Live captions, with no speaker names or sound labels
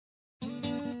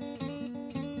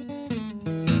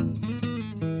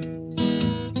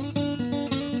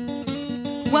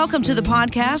Welcome to the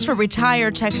podcast for Retire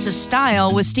Texas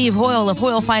Style with Steve Hoyle of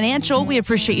Hoyle Financial. We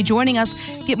appreciate you joining us.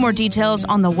 Get more details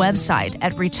on the website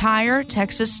at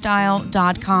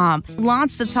retiretexasstyle.com.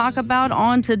 Lots to talk about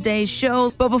on today's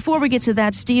show. But before we get to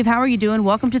that, Steve, how are you doing?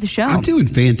 Welcome to the show. I'm doing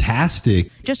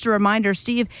fantastic. Just a reminder,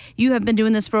 Steve, you have been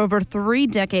doing this for over 3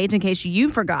 decades, in case you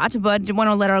forgot, but I want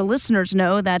to let our listeners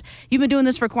know that you've been doing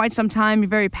this for quite some time. You're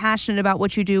very passionate about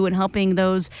what you do and helping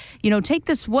those, take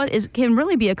this, can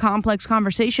really be a complex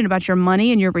conversation about your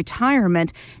money and your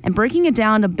retirement and breaking it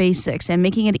down to basics and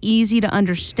making it easy to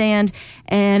understand.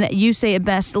 And you say it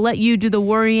best, let you do the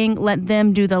worrying, let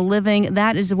them do the living.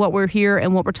 That is what we're here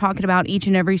and what we're talking about each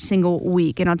and every single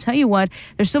week. And I'll tell you what,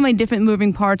 there's so many different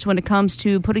moving parts when it comes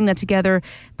to putting that together,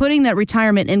 putting that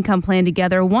retirement income plan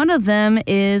together. One of them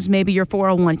is maybe your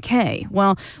 401k.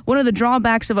 Well, one of the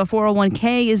drawbacks of a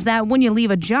 401k is that when you leave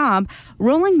a job,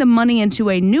 rolling the money into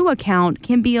a new account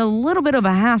can be a little bit of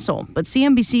a hassle. But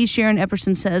CNBC's Sharon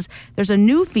Epperson says there's a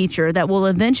new feature that will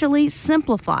eventually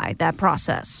simplify that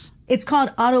process. It's called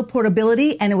auto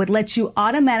portability, and it would let you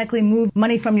automatically move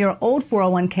money from your old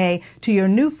 401k to your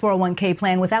new 401k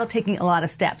plan without taking a lot of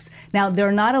steps. Now, there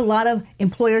are not a lot of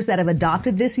employers that have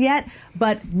adopted this yet,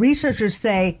 but researchers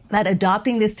say that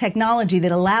adopting this technology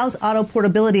that allows auto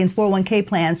portability in 401k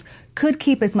plans could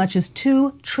keep as much as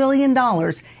 $2 trillion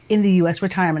in the U.S.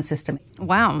 retirement system.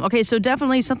 Wow. Okay, so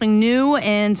definitely something new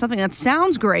and something that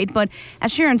sounds great, but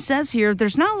as Sharon says here,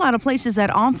 there's not a lot of places that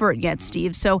offer it yet,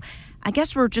 Steve. So I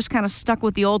guess we're just kind of stuck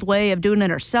with the old way of doing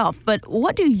it ourselves. But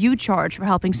what do you charge for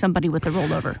helping somebody with a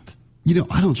rollover?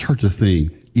 I don't charge a thing.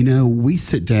 We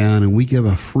sit down and we give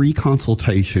a free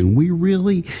consultation. We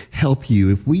really help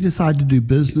you. If we decide to do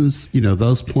business,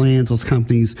 those plans, those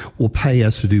companies will pay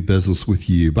us to do business with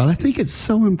you. But I think it's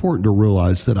so important to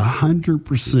realize that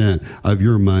 100% of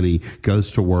your money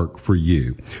goes to work for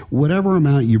you. Whatever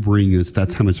amount you bring us,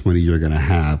 that's how much money you're going to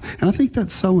have. And I think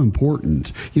that's so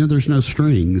important. There's no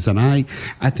strings. And I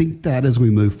think that as we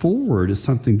move forward is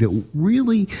something that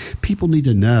really people need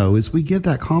to know is we give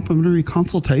that complimentary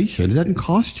consultation. It doesn't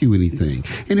cost you anything.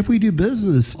 And if we do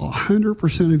business,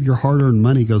 100% of your hard-earned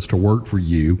money goes to work for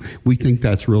you. We think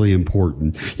that's really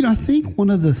important. I think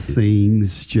one of the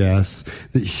things, Jess,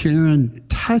 that Sharon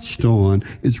touched on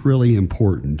is really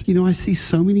important. I see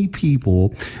so many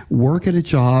people work at a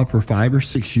job for 5 or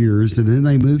 6 years and then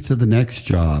they move to the next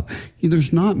job.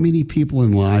 There's not many people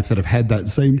in life that have had that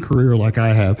same career like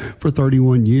I have for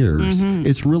 31 years. Mm-hmm.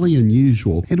 It's really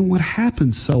unusual. And what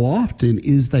happens so often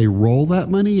is they roll that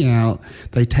money out,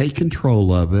 they take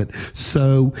control of it.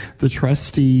 So the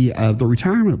trustee of the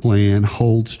retirement plan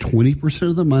holds 20%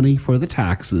 of the money for the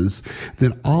taxes.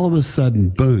 Then all of a sudden,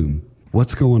 boom.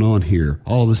 What's going on here?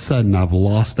 All of a sudden, I've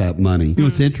lost that money.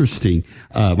 It's interesting.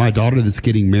 My daughter that's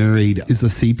getting married is a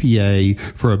CPA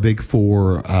for a Big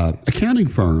Four accounting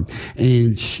firm.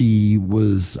 And she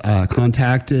was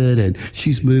contacted and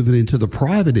she's moving into the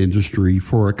private industry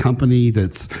for a company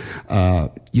that's,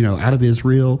 out of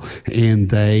Israel. And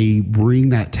they bring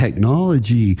that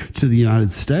technology to the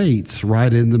United States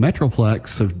right in the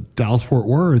Metroplex of Dallas-Fort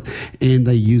Worth. And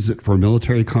they use it for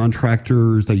military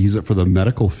contractors. They use it for the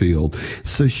medical field.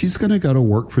 So she's going to go to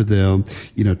work for them,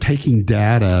 taking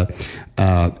data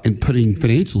and putting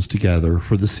financials together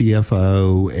for the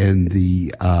CFO and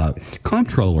the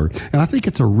comptroller. And I think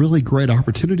it's a really great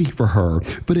opportunity for her.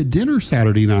 But at dinner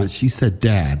Saturday night, she said,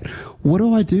 "Dad, what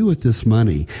do I do with this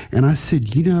money?" And I said,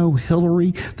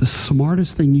 Hillary, the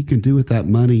smartest thing you can do with that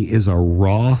money is a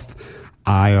Roth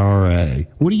IRA.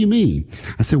 What do you mean?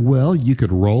 I said, well, you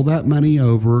could roll that money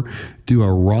over, do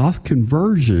a Roth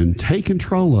conversion, take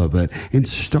control of it, and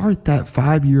start that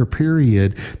 5-year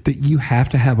period that you have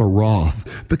to have a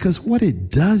Roth. Because what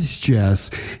it does, Jess,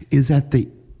 is that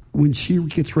when she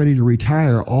gets ready to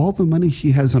retire, all the money she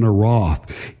has in a Roth,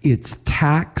 it's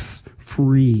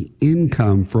tax-free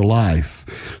income for life.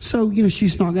 So,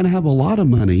 she's not going to have a lot of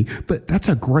money, but that's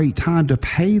a great time to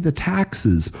pay the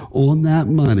taxes on that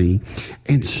money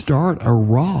and start a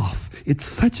Roth. It's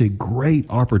such a great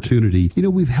opportunity.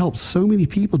 We've helped so many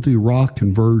people do Roth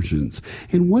conversions.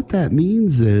 And what that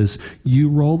means is you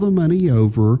roll the money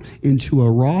over into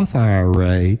a Roth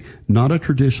IRA, not a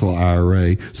traditional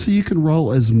IRA, so you can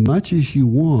roll as much as you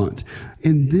want.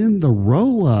 And then the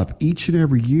roll up each and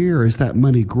every year as that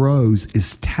money grows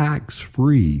is tax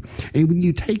free. And when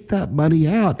you take that money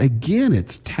out, again,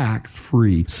 it's tax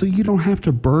free. So you don't have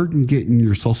to burden getting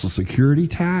your Social Security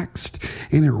taxed.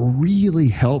 And it really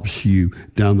helps you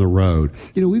down the road.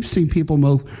 You know, we've seen people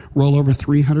roll over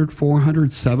 $300,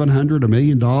 $400, $700, $1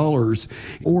 million.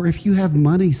 Or if you have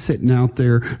money sitting out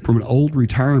there from an old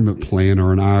retirement plan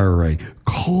or an IRA,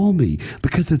 call me,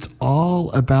 because it's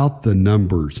all about the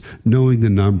numbers, knowing the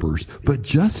numbers. But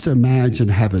just imagine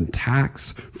having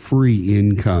tax-free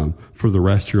income for the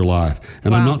rest of your life.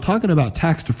 And I'm not talking about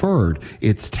tax deferred.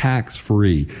 It's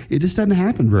tax-free. It just doesn't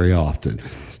happen very often.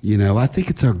 You know, I think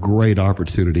it's a great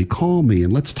opportunity. Call me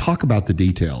and let's talk about the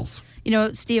details. You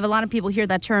know, Steve, a lot of people hear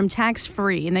that term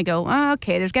tax-free and they go, oh,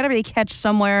 okay, there's got to be a catch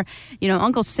somewhere. You know,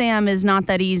 Uncle Sam is not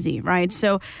that easy, right?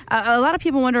 So a lot of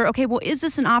people wonder, okay, well, is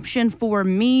this an option for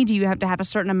me? Do you have to have a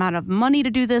certain amount of money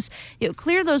to do this? You know,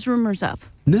 clear those rumors up.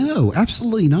 No,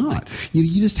 absolutely not.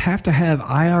 You just have to have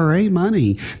IRA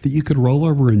money that you could roll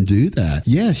over and do that.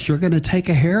 Yes, you're going to take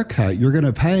a haircut. You're going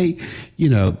to pay,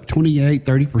 28,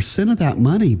 30% of that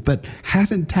money, but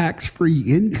having tax-free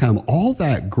income, all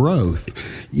that growth,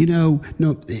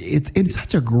 it's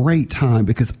such a great time,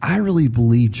 because I really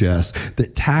believe, Jess,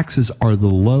 that taxes are the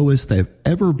lowest they've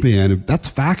ever been. That's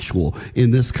factual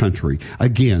in this country.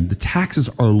 Again, the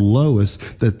taxes are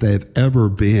lowest that they've ever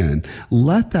been.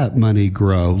 Let that money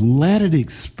grow. Let it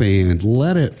expand,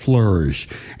 let it flourish,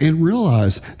 and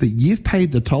realize that you've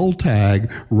paid the toll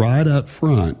tag right up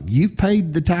front. You've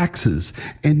paid the taxes,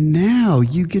 and now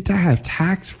you get to have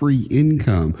tax-free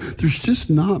income. There's just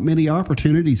not many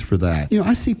opportunities for that.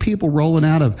 I see people rolling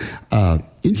out of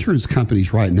insurance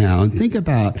companies right now, and think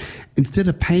about, instead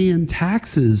of paying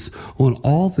taxes on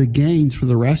all the gains for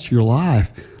the rest of your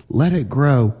life, let it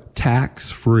grow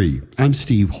tax-free. I'm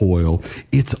Steve Hoyle.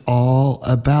 It's all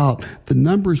about the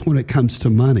numbers when it comes to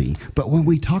money. But when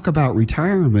we talk about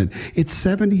retirement, it's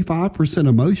 75%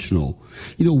 emotional.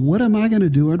 What am I going to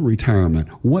do in retirement?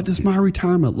 What does my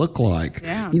retirement look like?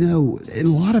 Yeah. A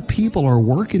lot of people are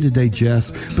working today,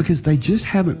 Jess, because they just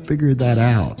haven't figured that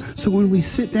out. So when we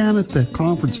sit down at the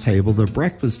conference table, the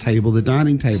breakfast table, the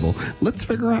dining table, let's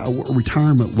figure out what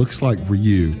retirement looks like for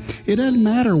you. It doesn't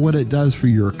matter what it does for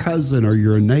your cousin or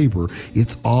your neighbor.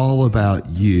 It's all about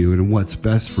you and what's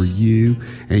best for you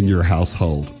and your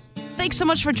household. Thanks so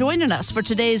much for joining us for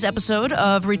today's episode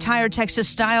of Retired Texas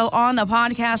Style on the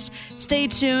podcast. Stay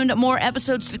tuned. More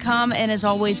episodes to come. And as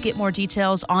always, get more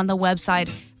details on the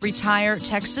website,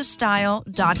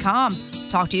 retiretexasstyle.com.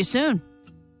 Talk to you soon.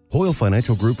 Hoyle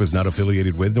Financial Group is not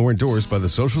affiliated with nor endorsed by the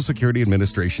Social Security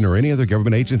Administration or any other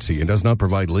government agency and does not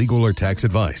provide legal or tax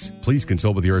advice. Please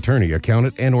consult with your attorney,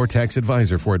 accountant, and or tax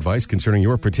advisor for advice concerning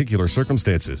your particular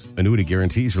circumstances. Annuity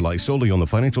guarantees rely solely on the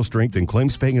financial strength and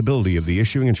claims-paying ability of the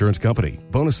issuing insurance company.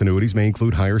 Bonus annuities may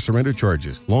include higher surrender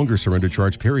charges, longer surrender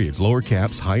charge periods, lower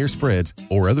caps, higher spreads,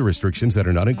 or other restrictions that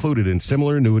are not included in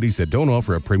similar annuities that don't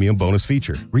offer a premium bonus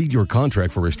feature. Read your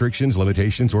contract for restrictions,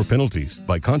 limitations, or penalties.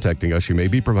 By contacting us, you may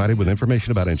be provided with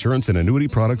information about insurance and annuity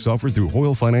products offered through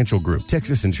Hoyle Financial Group.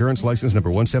 Texas Insurance License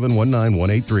number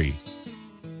 1719183.